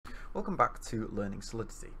Welcome back to Learning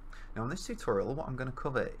Solidity. Now in this tutorial what I'm going to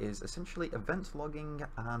cover is essentially event logging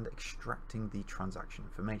and extracting the transaction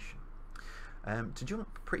information. To jump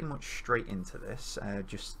pretty much straight into this,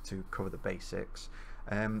 just to cover the basics,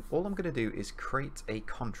 all I'm going to do is create a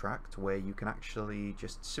contract where you can actually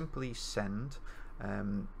just simply send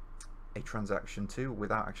a transaction to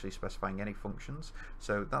without actually specifying any functions.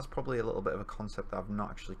 So that's probably a little bit of a concept that I've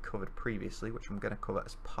not actually covered previously, which I'm going to cover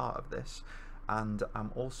as part of this. And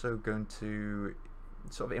I'm also going to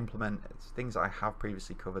sort of implement things that I have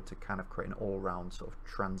previously covered to kind of create an all-round sort of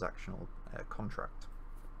transactional contract.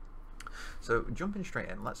 So jumping straight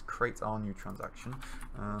in, let's create our new transaction.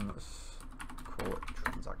 Let's call it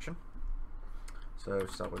transaction. So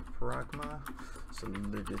start with pragma,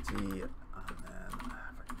 solidity, and then if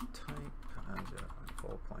I can type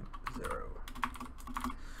 0.4.0.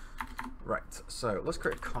 Right, so let's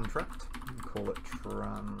create a contract and call it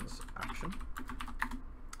transaction.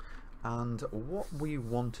 And what we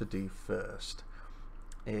want to do first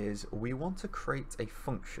is we want to create a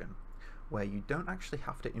function where you don't actually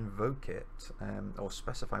have to invoke it or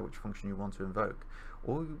specify which function you want to invoke.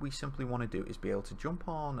 All we simply want to do is be able to jump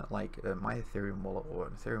on like my Ethereum wallet or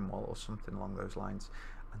an Ethereum wallet or something along those lines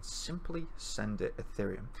and simply send it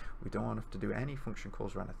Ethereum. We don't want to have to do any function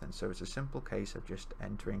calls or anything, so it's a simple case of just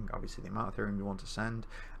entering obviously the amount of Ethereum you want to send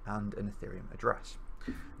and an Ethereum address.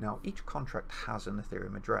 Now each contract has an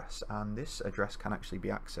Ethereum address, and this address can actually be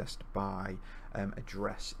accessed by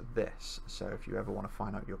address this. So if you ever want to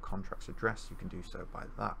find out your contract's address, you can do so by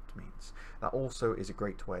that means. That also is a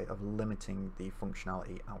great way of limiting the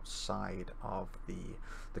functionality outside of the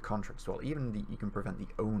contract as well. Even you can prevent the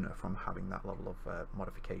owner from having that level of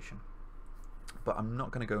modification. But I'm not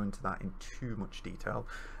going to go into that in too much detail.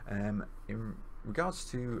 In regards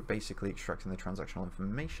to basically extracting the transactional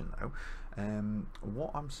information though,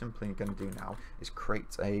 what I'm simply going to do now is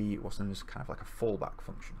create what's known as kind of like a fallback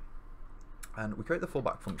function. And we create the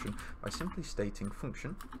fallback function by simply stating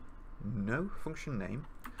function, no function name,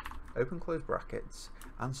 open close brackets,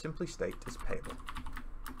 and simply state as payable.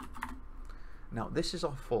 Now this is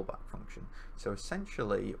our fallback function. So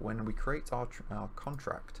essentially when we create our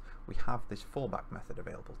contract, we have this fallback method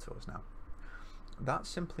available to us now. That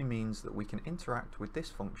simply means that we can interact with this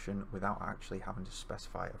function without actually having to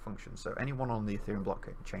specify a function. So anyone on the Ethereum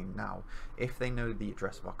blockchain now, if they know the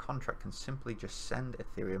address of our contract, can simply just send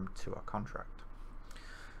Ethereum to our contract.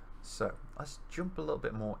 So let's jump a little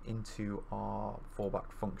bit more into our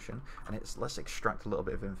fallback function, and let's extract a little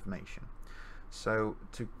bit of information. So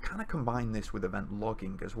to kind of combine this with event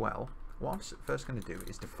logging as well, what I'm first going to do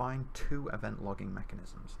is define two event logging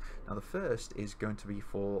mechanisms. Now the first is going to be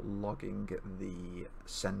for logging the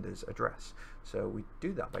sender's address. So we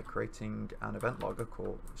do that by creating an event logger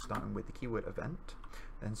starting with the keyword event,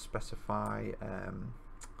 then specify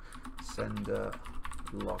sender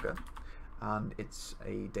logger, and it's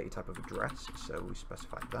a data type of address, so we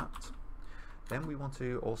specify that. Then we want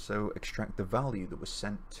to also extract the value that was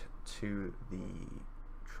sent to the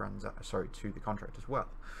contract as well.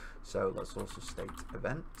 So let's also state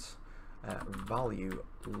event value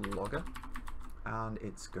logger, and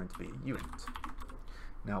it's going to be a unit.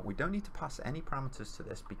 Now we don't need to pass any parameters to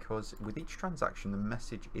this because with each transaction the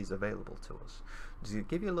message is available to us. To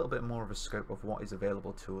give you a little bit more of a scope of what is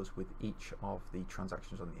available to us with each of the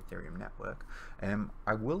transactions on the Ethereum network,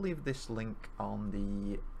 I will leave this link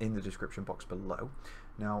in the description box below.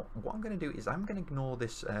 Now what I'm going to do is I'm going to ignore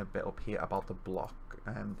this bit up here about the block.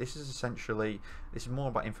 This is more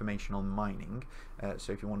about information on mining.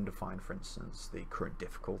 So if you wanted to find, for instance, the current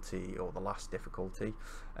difficulty or the last difficulty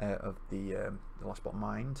of the last block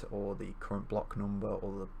mined, or the current block number,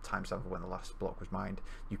 or the timestamp of when the last block was mined,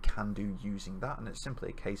 you can do using that, and it's simply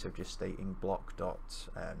a case of just stating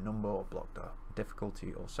block.number or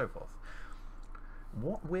block.difficulty or so forth.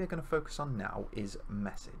 What we're going to focus on now is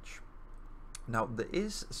message. Now there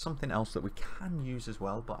is something else that we can use as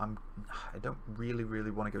well, but I don't really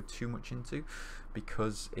want to go too much into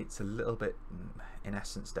because it's a little bit in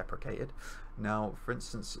essence deprecated. Now for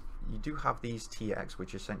instance, you do have these TX,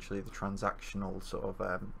 which is essentially the transactional sort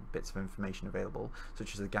of bits of information available,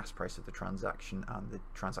 such as the gas price of the transaction and the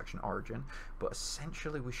transaction origin, but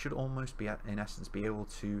essentially we should almost be in essence be able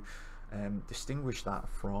to distinguish that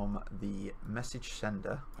from the message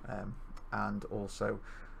sender, and also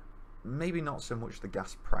maybe not so much the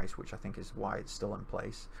gas price, which I think is why it's still in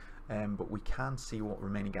place, but we can see what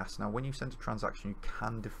remaining gas. Now when you send a transaction, you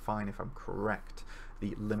can define, if I'm correct,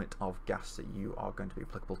 the limit of gas that you are going to be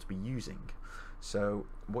applicable to be using. So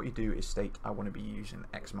what you do is state, I want to be using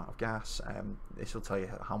X amount of gas. This will tell you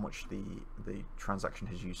how much the transaction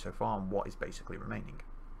has used so far and what is basically remaining.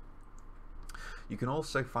 You can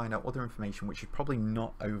also find out other information which is probably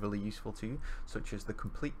not overly useful to you, such as the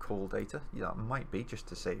complete call data. Yeah, that might be just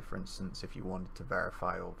to say, for instance, if you wanted to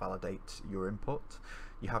verify or validate your input.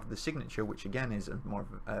 You have the signature, which again is more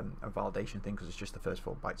of a validation thing because it's just the first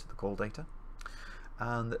 4 bytes of the call data.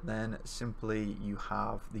 And then simply you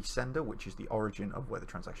have the sender, which is the origin of where the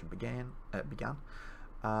transaction began,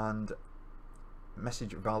 and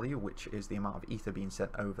message value, which is the amount of ether being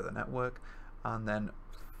sent over the network, and then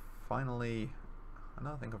finally,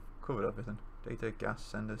 I think I've covered everything. Data, gas,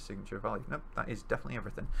 sender, signature, value. Nope, that is definitely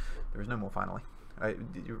everything. There is no more finally.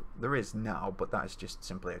 There is now, but that is just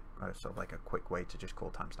simply a sort of like a quick way to just call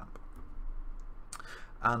timestamp.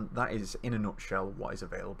 And that is, in a nutshell, what is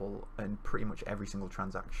available in pretty much every single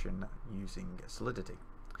transaction using Solidity.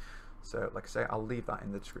 So, like I say, I'll leave that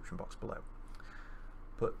in the description box below.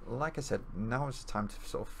 But like I said, now is the time to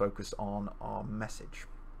sort of focus on our message.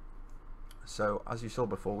 So as you saw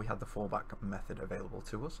before, we had the fallback method available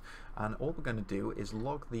to us, and all we're going to do is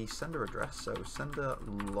log the sender address, so sender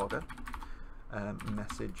logger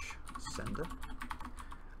message sender,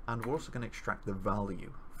 and we're also going to extract the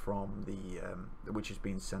value from the which is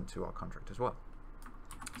being sent to our contract as well.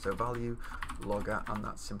 So value logger, and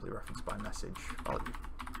that's simply referenced by message value.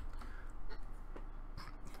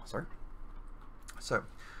 Sorry. So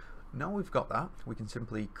now we've got that, we can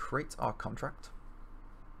simply create our contract.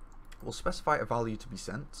 We'll specify a value to be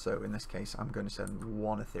sent. So in this case, I'm going to send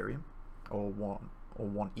 1 Ethereum or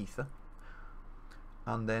 1 Ether.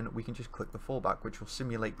 And then we can just click the fallback, which will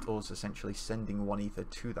simulate us essentially sending 1 Ether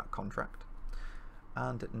to that contract.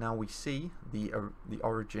 And now we see the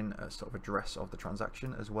origin sort of address of the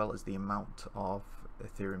transaction, as well as the amount of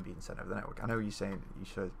Ethereum being sent over the network. I know you're saying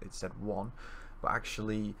it said 1, but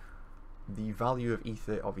actually the value of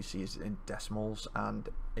Ether obviously is in decimals, and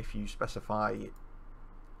if you specify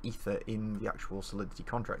Ether in the actual Solidity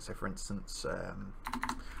contract, so for instance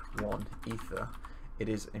 1 Ether, it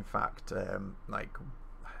is in fact like,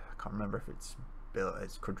 I can't remember if it's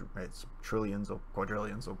trillions or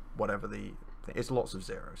quadrillions or whatever it's lots of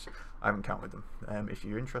zeros. I haven't counted them. If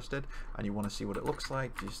you're interested and you want to see what it looks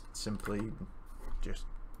like, just simply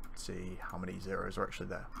see how many zeros are actually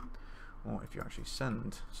there. Or if you actually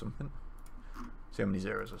send something, see how many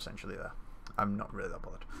zeros are essentially there. I'm not really that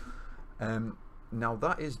bothered. Now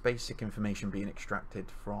that is basic information being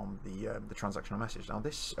extracted from the transactional message. Now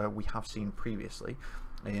this we have seen previously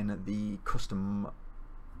in the custom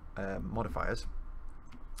modifiers.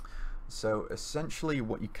 So essentially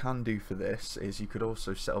what you can do for this is you could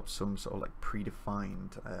also set up some sort of like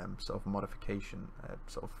predefined sort of modification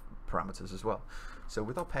sort of parameters as well. So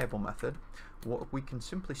with our payable method, what we can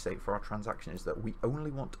simply state for our transaction is that we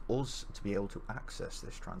only want us to be able to access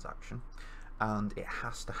this transaction, and it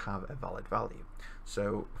has to have a valid value.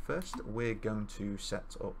 So first we're going to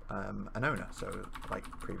set up an owner, so like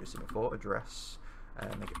previously before, address,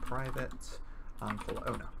 make it private, and call it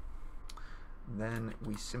owner. Then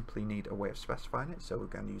we simply need a way of specifying it, so we're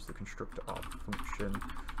going to use the constructor of function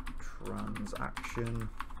transaction,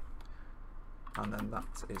 and then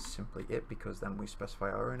that is simply it, because then we specify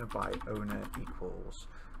our owner by owner equals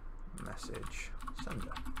message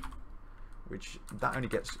sender, which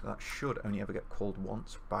that should only ever get called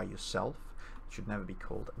once by yourself. It should never be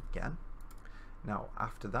called again. Now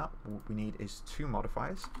after that, what we need is 2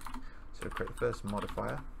 modifiers. So create the first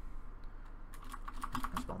modifier.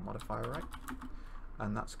 I spell modifier right,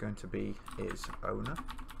 and that's going to be is owner,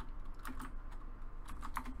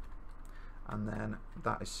 and then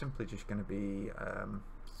that is simply just going to be I'm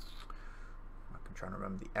trying to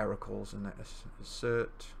remember the error calls in it.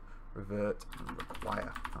 Assert, revert, and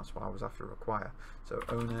require. That's what I was after, require. So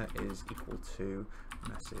owner is equal to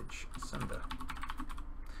message sender,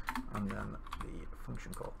 and then the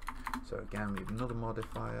function call. So again, we have another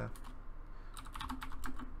modifier,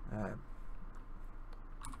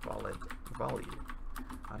 valid value,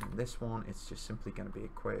 and in this one it's just simply going to be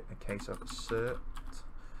a case of assert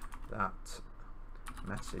that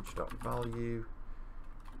message.value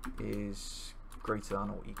is greater than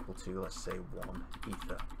or equal to, let's say, 1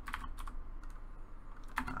 Ether,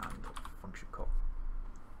 and function call.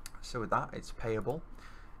 So with that, it's payable.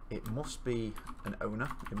 It must be an owner,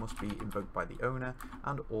 it must be invoked by the owner,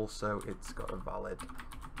 and also it's got a valid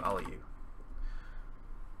value.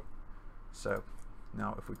 So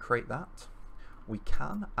now if we create that, we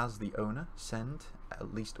can, as the owner, send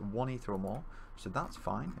at least 1 Ether or more, so that's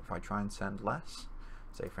fine. If I try and send less,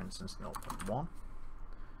 say for instance 0.1,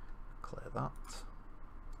 clear that,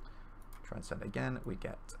 try and send again, we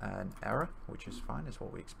get an error, which is fine, is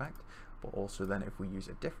what we expect. But also then if we use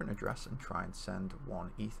a different address and try and send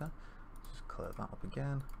 1 Ether, just clear that up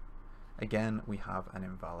again, we have an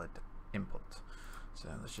invalid input. So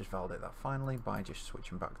let's just validate that finally by just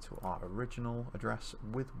switching back to our original address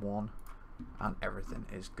with 1, and everything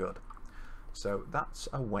is good. So that's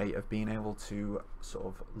a way of being able to sort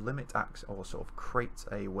of limit access, or sort of create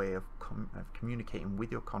a way of communicating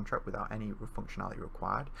with your contract without any functionality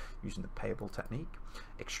required using the Payable technique,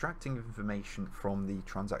 extracting information from the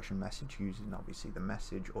transaction message using obviously the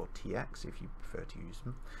message or TX if you prefer to use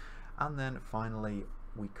them, and then finally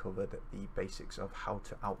we covered the basics of how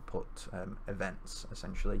to output events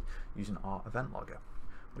essentially using our event logger,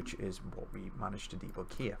 which is what we managed to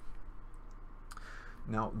debug here.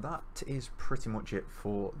 Now that is pretty much it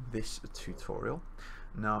for this tutorial.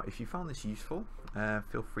 Now if you found this useful,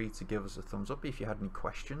 feel free to give us a thumbs up if you had any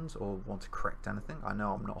questions or want to correct anything. I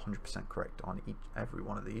know I'm not 100% correct on every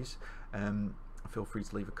one of these. Feel free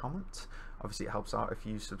to leave a comment. Obviously it helps out if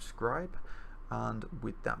you subscribe, and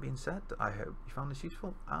with that being said, I hope you found this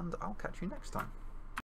useful, and I'll catch you next time.